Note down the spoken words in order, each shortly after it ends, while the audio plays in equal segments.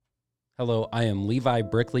Hello, I am Levi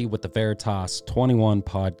Brickley with the Veritas 21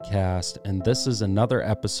 podcast, and this is another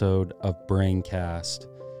episode of Braincast.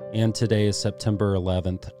 And today is September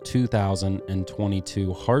 11th,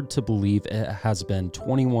 2022. Hard to believe it has been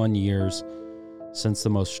 21 years since the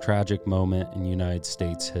most tragic moment in United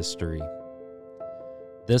States history.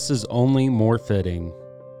 This is only more fitting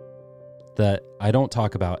that I don't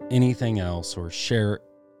talk about anything else or share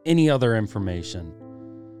any other information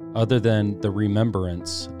other than the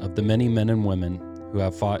remembrance of the many men and women who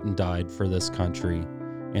have fought and died for this country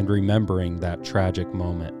and remembering that tragic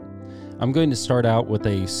moment. I'm going to start out with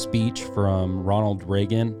a speech from Ronald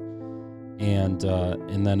Reagan, and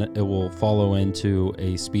then it will follow into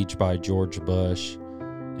a speech by George Bush,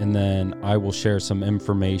 and then I will share some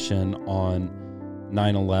information on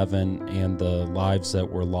 9/11 and the lives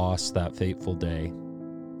that were lost that fateful day.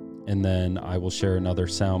 And then I will share another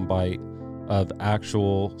soundbite of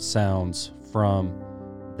actual sounds from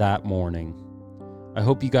that morning. I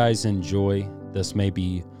hope you guys enjoy. This may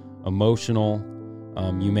be emotional.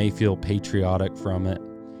 You may feel patriotic from it.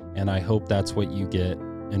 And I hope that's what you get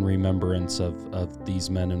in remembrance of these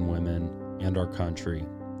men and women and our country.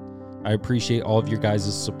 I appreciate all of your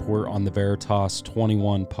guys' support on the Veritas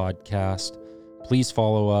 21 podcast. Please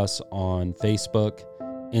follow us on Facebook,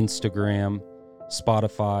 Instagram,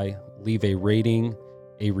 Spotify. Leave a rating,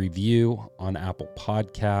 a review on Apple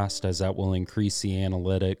Podcast, as that will increase the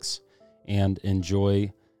analytics, and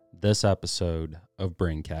enjoy this episode of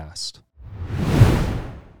Braincast.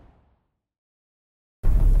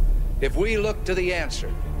 If we look to the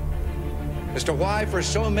answer as to why for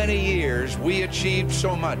so many years we achieved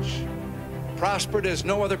so much, prospered as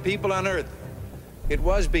no other people on earth, it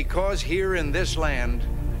was because here in this land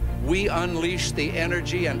we unleashed the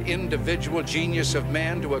energy and individual genius of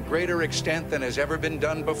man to a greater extent than has ever been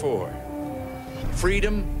done before.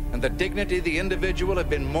 Freedom and the dignity of the individual have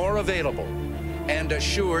been more available and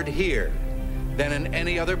assured here than in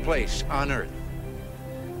any other place on earth.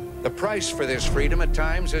 The price for this freedom at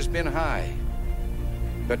times has been high,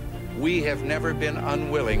 but we have never been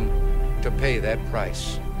unwilling to pay that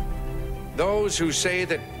price. Those who say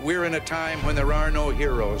that we're in a time when there are no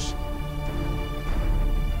heroes,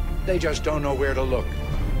 they just don't know where to look.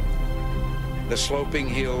 The sloping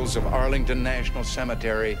hills of Arlington National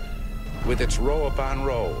Cemetery, with its row upon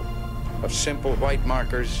row of simple white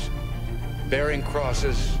markers bearing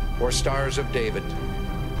crosses or stars of David,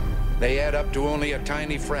 they add up to only a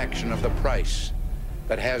tiny fraction of the price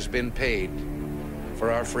that has been paid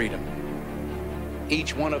for our freedom.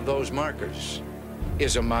 Each one of those markers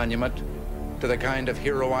is a monument to the kind of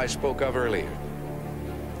hero I spoke of earlier.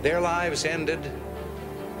 Their lives ended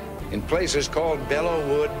in places called Belleau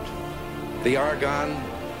Wood, the Argonne,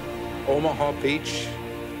 Omaha Beach,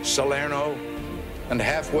 Salerno, and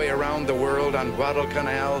halfway around the world on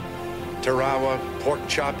Guadalcanal, Tarawa, Pork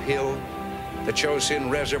Chop Hill, the Chosin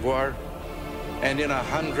Reservoir, and in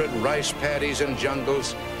 100 rice paddies and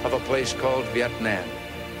jungles of a place called Vietnam.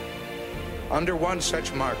 Under one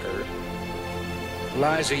such marker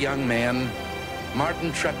lies a young man,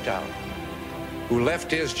 Martin Treptow, who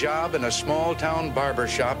left his job in a small-town barber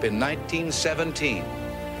shop in 1917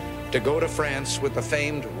 to go to France with the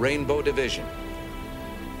famed Rainbow Division.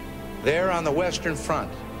 There on the Western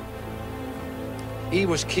Front, he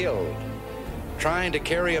was killed trying to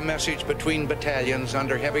carry a message between battalions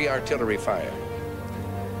under heavy artillery fire.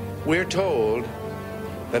 We're told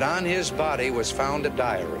that on his body was found a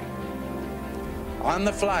diary. On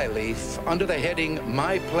the flyleaf, under the heading,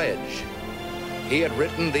 "My Pledge," he had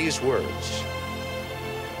written these words: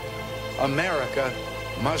 "America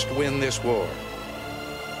must win this war.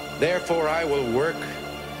 Therefore I will work,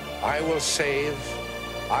 I will save,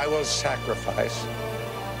 I will sacrifice,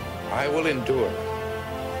 I will endure.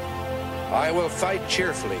 I will fight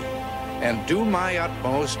cheerfully and do my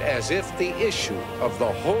utmost as if the issue of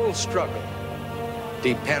the whole struggle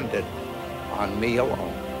depended on me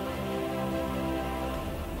alone."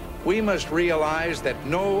 We must realize that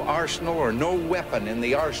no arsenal or no weapon in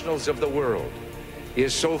the arsenals of the world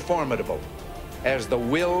is so formidable as the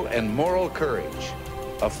will and moral courage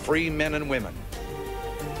of free men and women.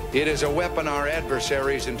 It is a weapon our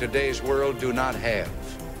adversaries in today's world do not have.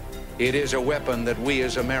 It is a weapon that we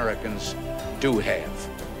as Americans do have.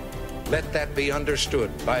 Let that be understood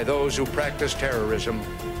by those who practice terrorism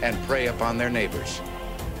and prey upon their neighbors.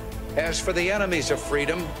 As for the enemies of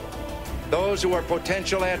freedom, those who are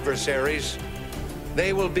potential adversaries,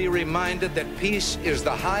 they will be reminded that peace is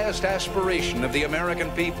the highest aspiration of the American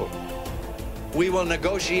people. We will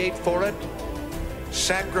negotiate for it,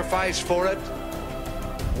 sacrifice for it.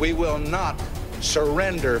 We will not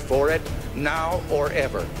surrender for it now or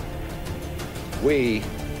ever. We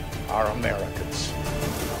are Americans.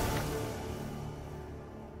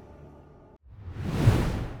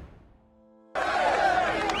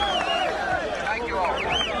 Thank you all.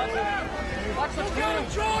 Let's get him,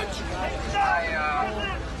 George!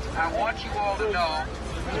 I want you all to know.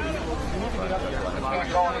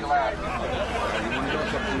 Can't go any louder.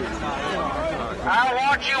 I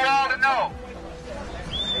want you all to know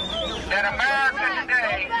that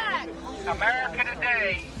America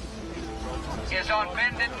today is on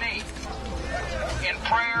bended knee in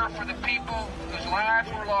prayer for the people whose lives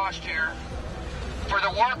were lost here, for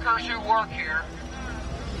the workers who work here,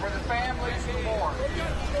 for the families who mourn.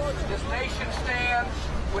 This nation stands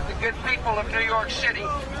with the good people of New York City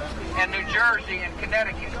and New Jersey and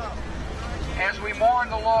Connecticut as we mourn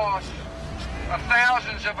the loss of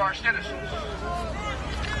thousands of our citizens.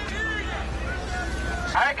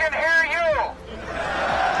 I can hear you.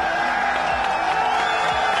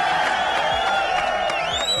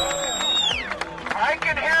 I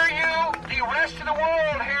can hear you. The rest of the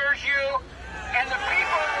world hears you. And the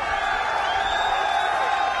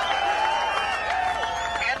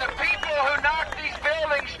people who knock these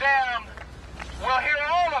buildings down will hear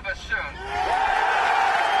all of us soon.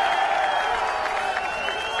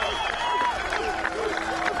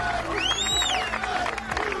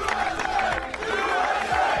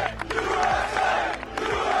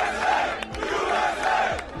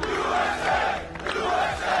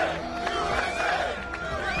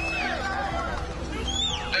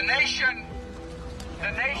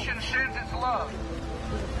 The nation sends its love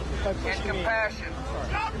and compassion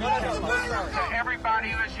to everybody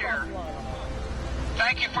who is here.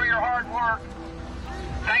 Thank you for your hard work.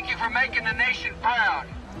 Thank you for making the nation proud.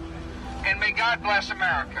 And may God bless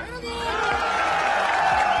America.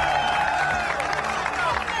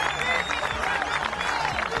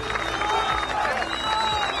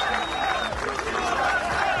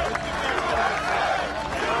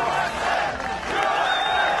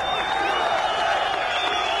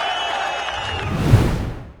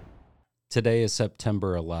 Today is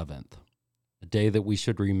September 11th, a day that we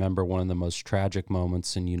should remember one of the most tragic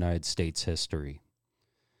moments in United States history.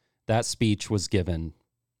 That speech was given,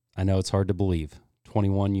 I know it's hard to believe,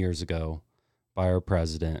 21 years ago by our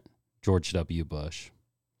president, George W. Bush.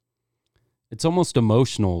 It's almost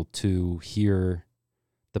emotional to hear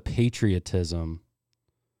the patriotism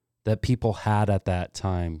that people had at that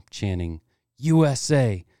time chanting,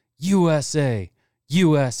 USA, USA,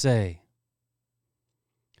 USA.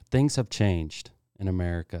 Things have changed in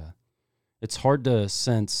America. It's hard to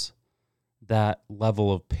sense that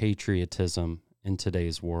level of patriotism in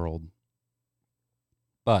today's world.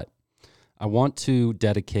 But I want to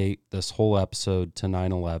dedicate this whole episode to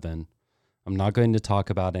 9/11. I'm not going to talk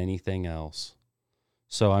about anything else.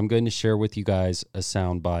 So I'm going to share with you guys a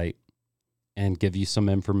soundbite and give you some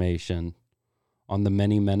information on the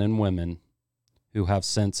many men and women who have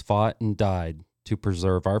since fought and died to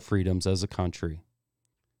preserve our freedoms as a country.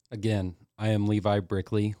 Again, I am Levi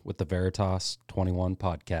Brickley with the Veritas 21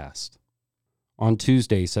 podcast. On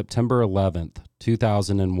Tuesday, September 11th,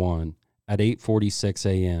 2001, at 8:46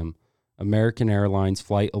 a.m., American Airlines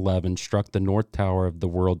Flight 11 struck the North Tower of the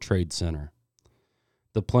World Trade Center.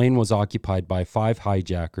 The plane was occupied by 5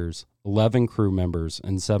 hijackers, 11 crew members,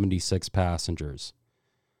 and 76 passengers.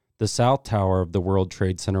 The South Tower of the World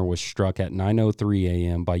Trade Center was struck at 9:03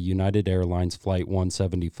 a.m. by United Airlines Flight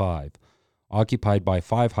 175, occupied by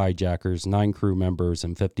 5 hijackers, 9 crew members,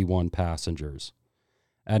 and 51 passengers.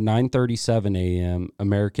 At 9:37 a.m.,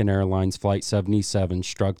 American Airlines Flight 77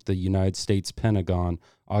 struck the United States Pentagon,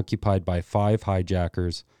 occupied by 5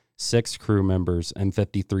 hijackers, 6 crew members, and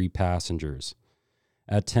 53 passengers.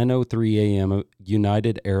 At 10:03 a.m.,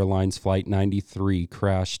 United Airlines Flight 93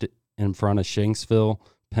 crashed in front of Shanksville,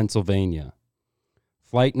 Pennsylvania.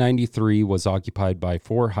 Flight 93 was occupied by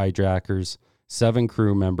 4 hijackers, 7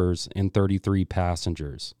 crew members, and 33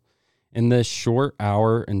 passengers. In this short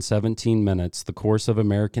hour and 17 minutes, the course of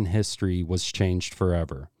American history was changed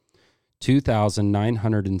forever.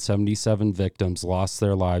 2,977 victims lost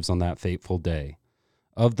their lives on that fateful day.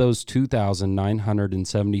 Of those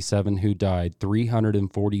 2,977 who died,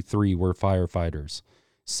 343 were firefighters,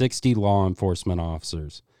 60 law enforcement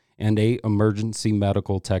officers, and 8 emergency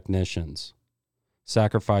medical technicians.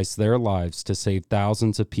 Sacrificed their lives to save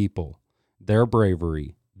thousands of people. Their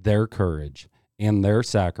bravery, their courage, and their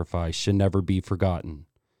sacrifice should never be forgotten.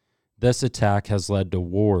 This attack has led to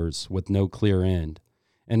wars with no clear end,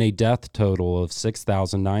 and a death total of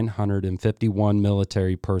 6,951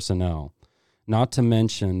 military personnel, not to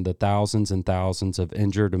mention the thousands and thousands of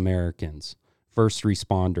injured Americans, first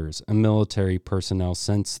responders, and military personnel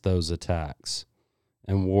since those attacks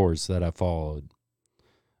and wars that have followed.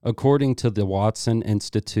 According to the Watson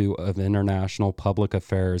Institute of International Public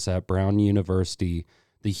Affairs at Brown University,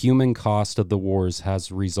 the human cost of the wars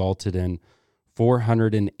has resulted in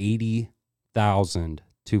 480,000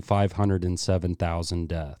 to 507,000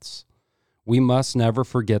 deaths. We must never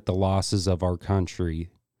forget the losses of our country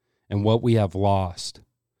and what we have lost,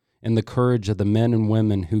 and the courage of the men and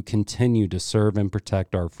women who continue to serve and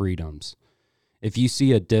protect our freedoms. If you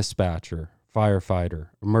see a dispatcher, firefighter,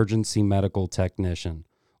 emergency medical technician,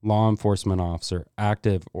 law enforcement officer,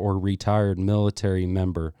 active or retired military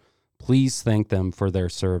member, please thank them for their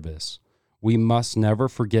service. We must never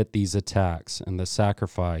forget these attacks and the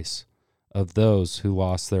sacrifice of those who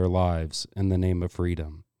lost their lives in the name of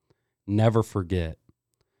freedom. Never forget.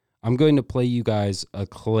 I'm going to play you guys a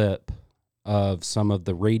clip of some of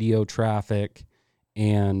the radio traffic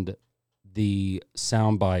and the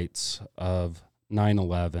sound bites of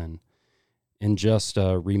 9/11 in just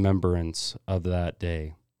a remembrance of that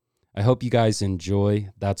day. I hope you guys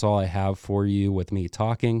enjoy. That's all I have for you with me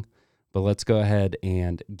talking, but let's go ahead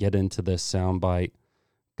and get into this soundbite.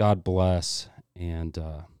 God bless, and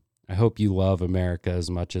I hope you love America as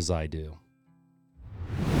much as I do.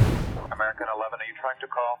 American 11, are you trying to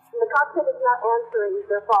call? The cockpit is not answering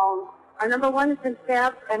their phone. Our number 1 has been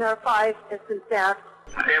staffed, and our 5 has been staffed.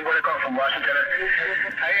 Hey, I'm going to call from Washington. I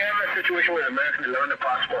am in a situation with American 11, a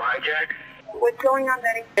possible hijack. What's going on,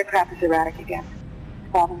 Betty? The aircraft is erratic again.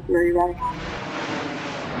 Problem, very erratic.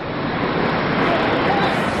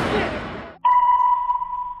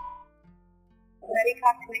 Betty,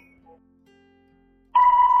 talk to me.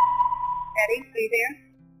 Betty, are you there?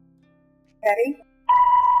 Betty?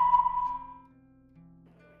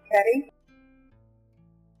 Betty?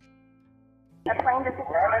 A plane just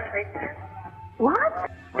What? a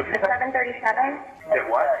 737.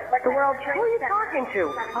 What? Like the World Trade Who are you Center. talking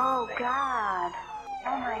to? Oh, God.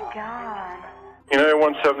 Oh, my God. United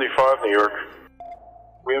 175, New York.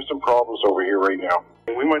 We have some problems over here right now.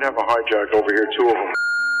 We might have a hijack over here, 2 of them.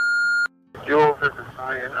 Jules, this is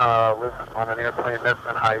Ryan. Lives on an airplane that's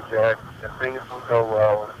been hijacked. If things don't go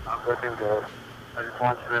well, it's not looking good. I just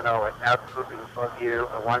want you to know I absolutely love you.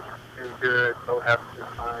 I want you to do good. So have a good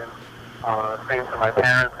time. Same to my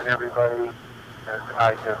parents and everybody. And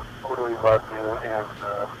I just totally love you, and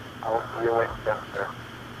I will see you later.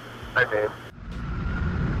 Bye, babe.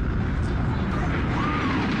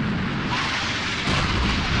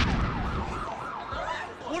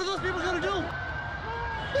 What are those people going to do?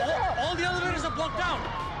 All the elevators are blocked out.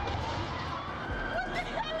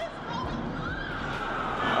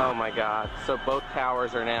 Oh my God. So both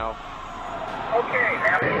towers are now. Okay,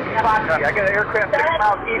 now, I got an aircraft 6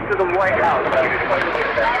 miles east of the White House.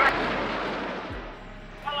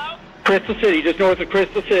 Hello? Crystal City, just north of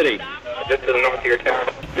Crystal City. Just to the north of your town.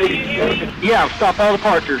 Yeah, stop all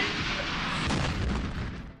departures.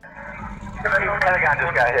 Pentagon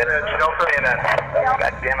just got hit. Don't say that.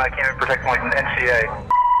 God damn it, I can't even protect my NCA.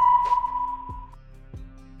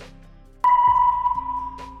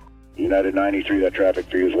 United 93, that traffic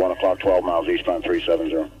for you is 1 o'clock, 12 miles eastbound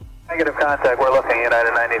 370. Negative contact, we're looking,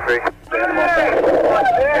 United 93.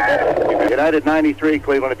 United 93,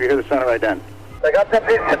 Cleveland, if you hear the center right then. I got that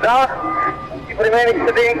piece of dog. Keep remaining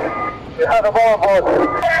steady. You have the ball, boss.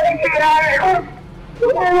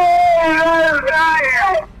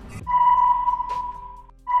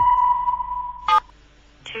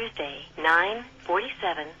 Tuesday,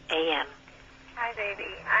 9:47 a.m. Hi,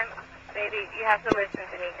 baby. Baby, you have to listen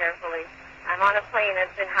to me carefully. I'm on a plane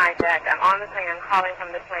that's been hijacked. I'm on the plane. I'm calling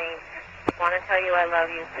from the plane. I want to tell you I love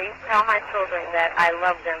you. Please tell my children that I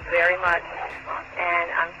love them very much.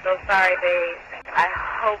 And I'm so sorry, babe. I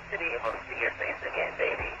hope to be able to see your face again,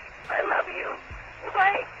 baby. I love you.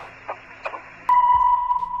 Bye.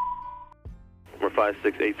 We're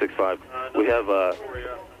 56865. We have,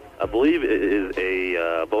 I believe it is a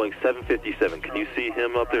Boeing 757. Can you see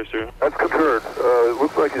him up there, sir? That's confirmed. It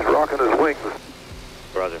looks like he's rocking his wings.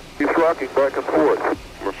 Roger. He's rocking back and forth.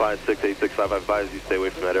 We're 56865. I advise you stay away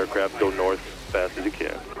from that aircraft. Go north as fast as you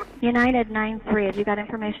can. United 93. Have you got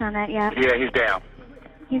information on that yet? Yeah, he's down.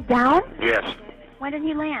 He's down? Yes. When did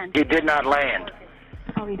he land? He did not land.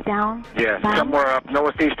 Oh, he's down? Yes, Down? somewhere up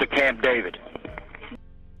northeast of Camp David.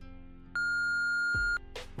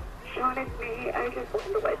 Sean, it's me. I just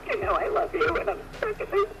want to let you know I love you, and I'm stuck in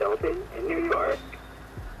this building in New York.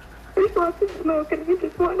 There's lots of smoke, and I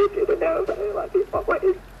just wanted you to know that I love you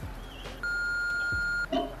always.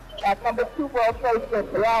 At number 2 World Trade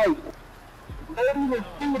Center, right. Lady was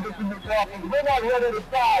stewardess in this office. We're not ready to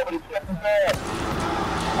die, but it's getting bad.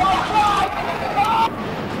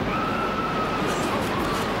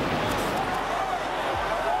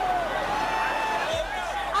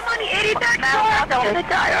 I'm on the 82nd I'm gonna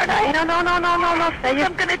die, aren't I? No.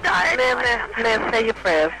 I'm gonna die. Ma'am, say your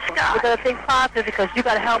prayers. We're gonna think positive because you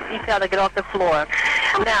gotta help each other get off the floor.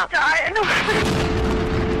 I'm gonna die.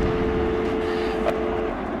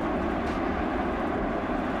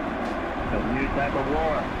 A new type of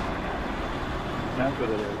war. That's what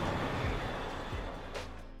it is.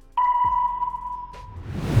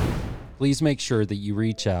 Please make sure that you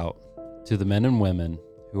reach out to the men and women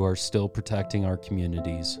who are still protecting our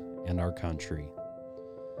communities and our country.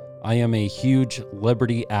 I am a huge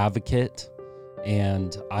liberty advocate,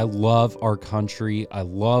 and I love our country. I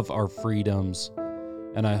love our freedoms,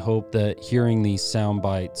 and I hope that hearing these sound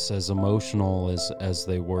bites, as emotional as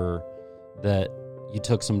they were, that you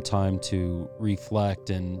took some time to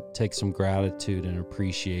reflect and take some gratitude and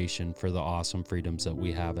appreciation for the awesome freedoms that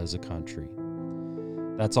we have as a country.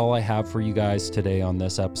 That's all I have for you guys today on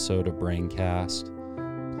this episode of Braincast.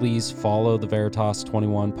 Please follow the Veritas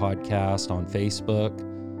 21 podcast on Facebook,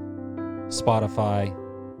 Spotify,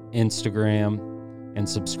 Instagram, and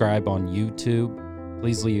subscribe on YouTube.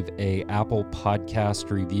 Please leave a Apple Podcast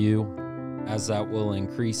review, as that will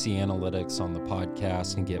increase the analytics on the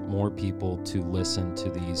podcast and get more people to listen to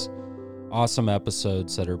these awesome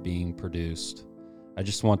episodes that are being produced. I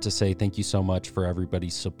just want to say thank you so much for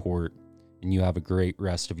everybody's support, and you have a great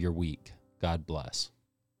rest of your week. God bless.